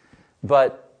guy.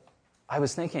 But I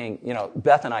was thinking,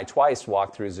 Beth and I twice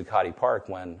walked through Zuccotti Park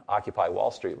when Occupy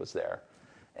Wall Street was there.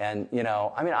 And,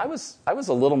 I was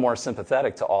a little more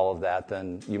sympathetic to all of that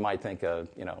than you might think a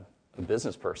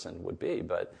business person would be.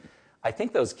 But I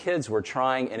think those kids were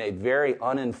trying in a very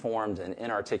uninformed and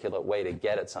inarticulate way to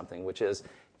get at something, which is,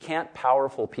 can't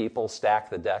powerful people stack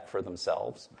the deck for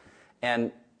themselves?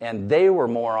 And they were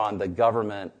more on the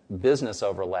government business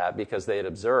overlap because they had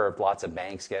observed lots of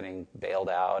banks getting bailed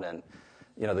out, and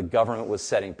the government was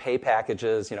setting pay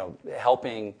packages,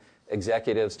 helping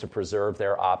executives to preserve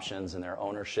their options and their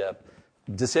ownership.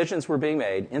 Decisions were being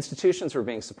made, institutions were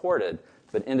being supported,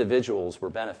 but individuals were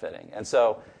benefiting. And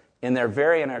so in their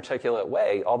very inarticulate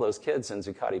way, all those kids in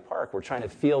Zuccotti Park were trying to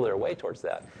feel their way towards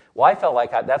that. Well, I felt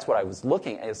like that's what I was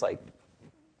looking at. It's like,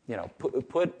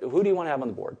 put who do you want to have on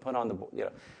the board? Put on the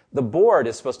board. The board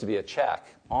is supposed to be a check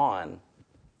on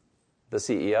the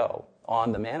CEO,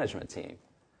 on the management team.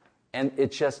 And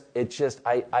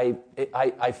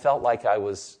I felt like I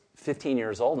was 15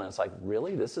 years old, and it's like,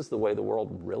 really? This is the way the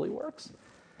world really works?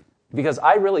 Because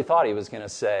I really thought he was going to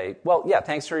say, well, yeah,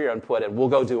 thanks for your input, and we'll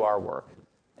go do our work,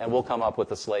 and we'll come up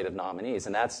with a slate of nominees.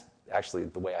 And that's actually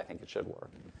the way I think it should work.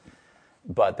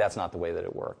 But that's not the way that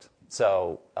it worked.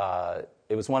 So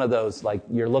it was one of those, like,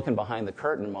 you're looking behind the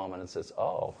curtain moment and says,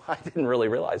 oh, I didn't really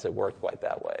realize it worked quite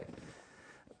that way.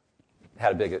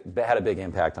 Had a big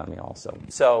impact on me also.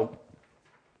 So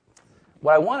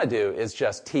what I want to do is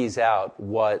just tease out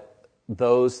what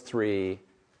those three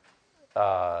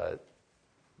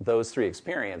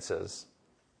experiences,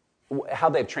 how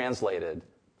they've translated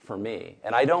for me.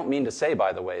 And I don't mean to say,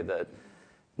 by the way, that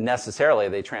necessarily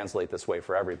they translate this way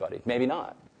for everybody. Maybe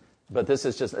not. But this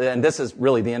is just, and this is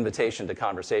really the invitation to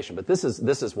conversation. But this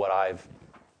is what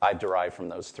I've derived from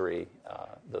those three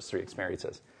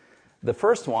experiences. The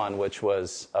first one, which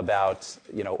was about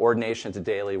ordination to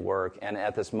daily work, and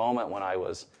at this moment when I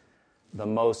was the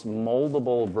most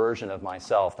moldable version of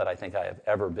myself that I think I have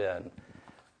ever been,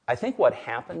 I think what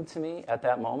happened to me at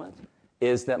that moment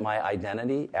is that my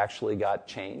identity actually got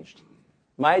changed.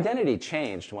 My identity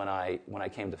changed when I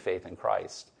came to faith in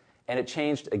Christ. And it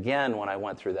changed again when I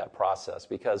went through that process,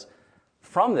 because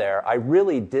from there, I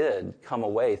really did come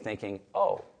away thinking,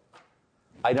 oh,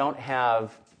 I don't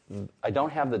have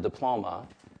the diploma,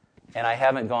 and I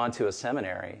haven't gone to a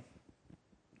seminary,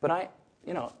 but I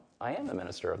am a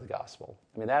minister of the gospel.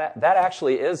 I mean, that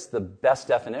actually is the best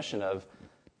definition of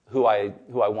who I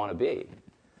want to be.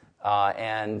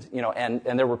 And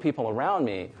there were people around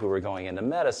me who were going into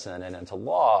medicine and into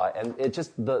law, and it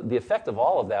just, the effect of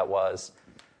all of that was,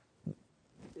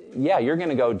 yeah, you're going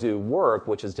to go do work,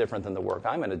 which is different than the work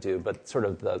I'm going to do, but sort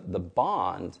of the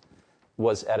bond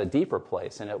was at a deeper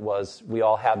place, and it was, we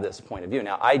all have this point of view.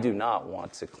 Now, I do not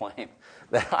want to claim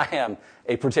that I am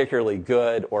a particularly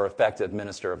good or effective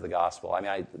minister of the gospel. I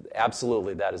mean,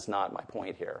 absolutely, that is not my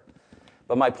point here.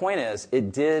 But my point is,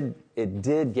 it did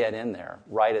get in there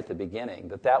right at the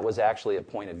beginning, that was actually a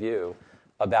point of view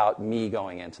about me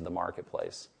going into the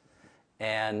marketplace.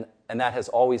 And that has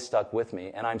always stuck with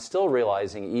me. And I'm still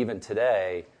realizing, even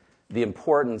today, the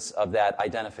importance of that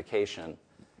identification,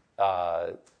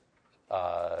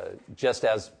 just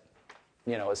as,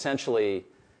 essentially,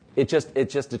 it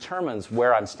just determines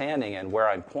where I'm standing and where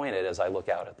I'm pointed as I look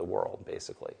out at the world,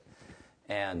 basically.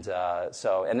 And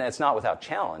and it's not without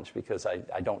challenge, because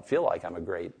I don't feel like I'm a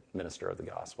great minister of the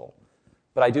gospel.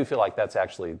 But I do feel like that's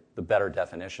actually the better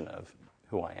definition of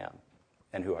who I am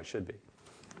and who I should be.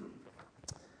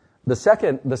 The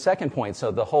second point,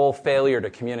 so the whole failure to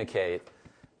communicate,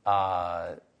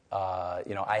 I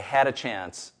had a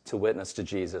chance to witness to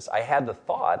Jesus. I had the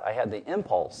thought, I had the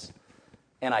impulse,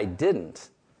 and I didn't.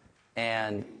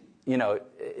 And,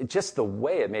 just the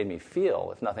way it made me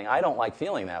feel, if nothing, I don't like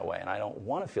feeling that way, and I don't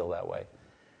want to feel that way.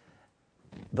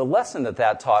 The lesson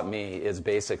that taught me is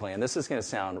basically, and this is going to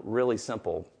sound really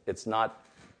simple, it's not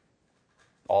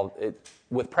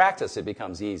with practice it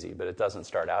becomes easy, but it doesn't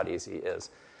start out easy, is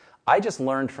I just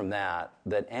learned from that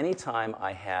any time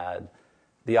I had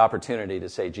the opportunity to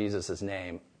say Jesus'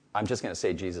 name, I'm just going to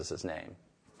say Jesus' name.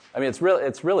 I mean,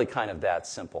 it's really kind of that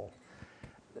simple.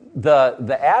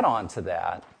 The add-on to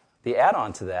that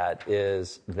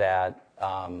is that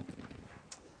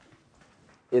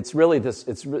it's really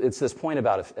this point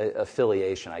about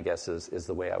affiliation, I guess, is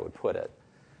the way I would put it.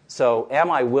 So,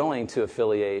 am I willing to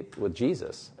affiliate with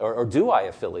Jesus, or do I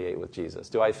affiliate with Jesus?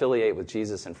 Do I affiliate with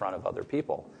Jesus in front of other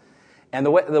people? And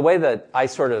the way that I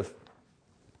sort of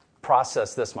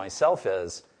process this myself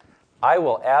is, I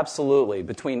will absolutely,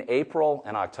 between April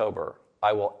and October,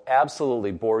 I will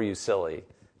absolutely bore you silly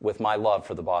with my love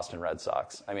for the Boston Red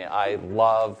Sox. I mean, I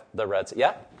love the Red Sox.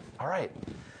 Yeah? All right.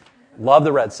 Love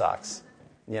the Red Sox.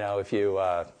 If you,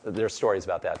 there's stories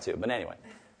about that too. But anyway.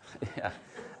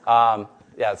 Yeah.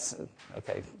 It's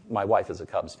okay. My wife is a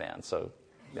Cubs fan, so,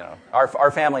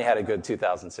 our family had a good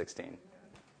 2016.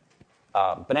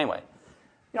 But anyway,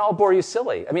 I'll bore you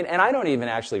silly. I mean, and I don't even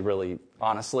actually really,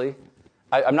 honestly,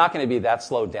 I'm not going to be that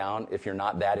slowed down if you're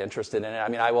not that interested in it. I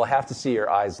mean, I will have to see your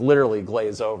eyes literally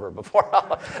glaze over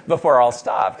before I'll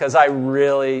stop, because I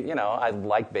really, I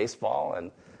like baseball,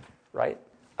 and right.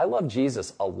 I love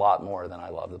Jesus a lot more than I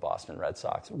love the Boston Red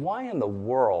Sox. Why in the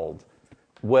world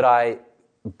would I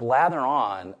blather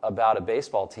on about a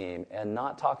baseball team and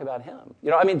not talk about him?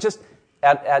 I mean, just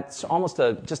at almost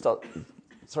a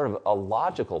sort of a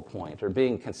logical point, or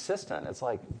being consistent. It's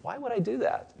like, why would I do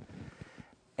that?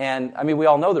 And, I mean, we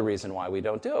all know the reason why we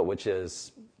don't do it, which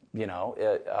is,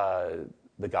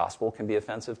 the gospel can be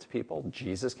offensive to people.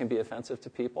 Jesus can be offensive to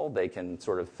people. They can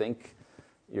sort of think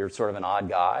you're sort of an odd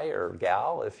guy or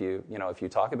gal if you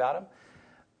talk about him.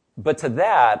 But to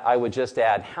that, I would just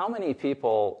add, how many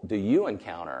people do you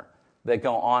encounter that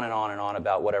go on and on and on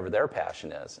about whatever their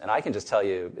passion is? And I can just tell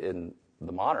you, in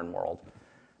the modern world,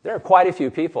 there are quite a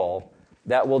few people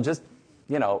that will just,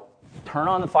 turn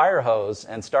on the fire hose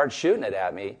and start shooting it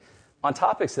at me on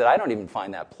topics that I don't even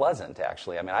find that pleasant,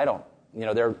 actually. I mean,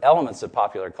 there are elements of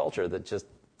popular culture that just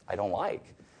I don't like.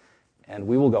 And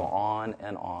we will go on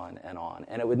and on and on.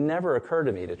 And it would never occur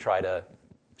to me to try to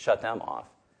shut them off.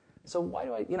 So why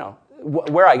do I,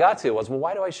 where I got to was, well,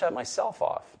 why do I shut myself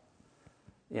off?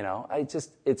 It's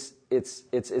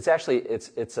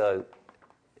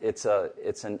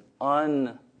an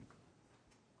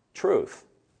untruth,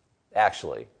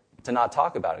 actually, to not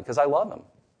talk about it, because I love them,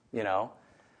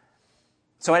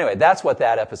 So anyway, that's what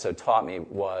that episode taught me,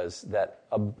 was that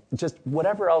just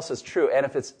whatever else is true, and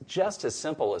if it's just as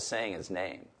simple as saying his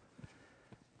name,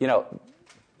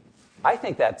 I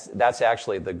think that's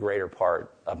actually the greater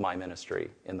part of my ministry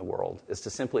in the world, is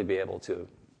to simply be able to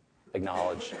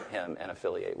acknowledge him and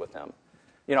affiliate with him.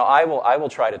 I will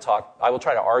try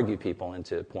to argue people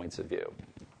into points of view,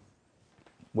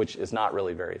 which is not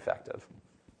really very effective,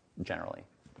 generally.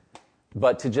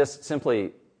 But to just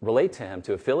simply relate to him,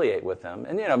 to affiliate with him,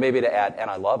 and maybe to add, and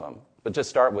I love him, but just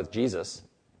start with Jesus,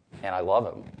 and I love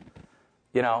him,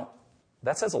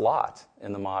 that says a lot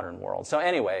in the modern world. So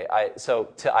anyway, so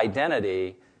to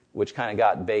identity, which kind of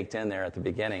got baked in there at the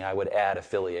beginning, I would add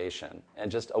affiliation, and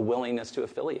just a willingness to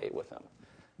affiliate with him,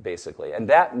 basically. And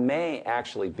that may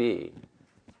actually be,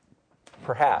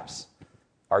 perhaps,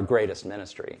 our greatest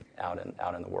ministry out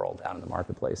in the world, out in the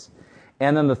marketplace.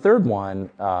 And then the third one,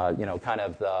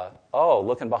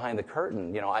 looking behind the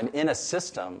curtain. I'm in a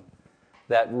system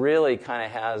that really kind of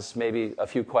has maybe a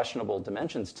few questionable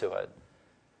dimensions to it.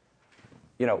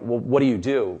 What do you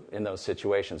do in those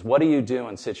situations? What do you do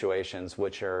in situations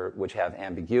which have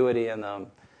ambiguity in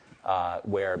them,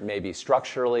 where maybe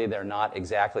structurally they're not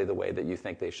exactly the way that you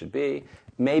think they should be?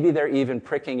 Maybe they're even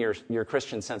pricking your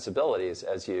Christian sensibilities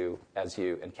as you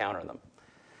encounter them.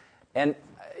 And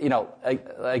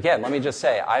again, let me just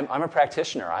say, I'm a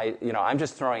practitioner. I'm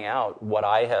just throwing out what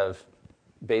I have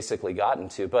basically gotten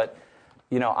to. But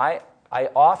I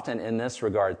often, in this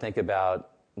regard, think about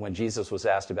when Jesus was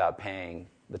asked about paying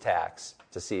the tax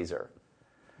to Caesar.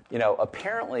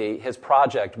 Apparently his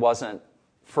project wasn't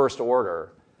first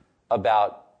order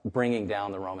about bringing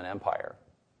down the Roman Empire,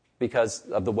 because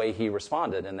of the way he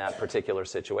responded in that particular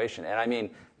situation. And I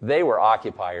mean, they were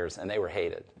occupiers and they were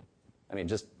hated. I mean,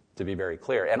 just to be very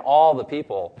clear. And all the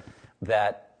people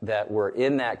that were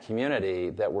in that community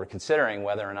that were considering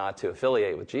whether or not to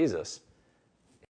affiliate with Jesus,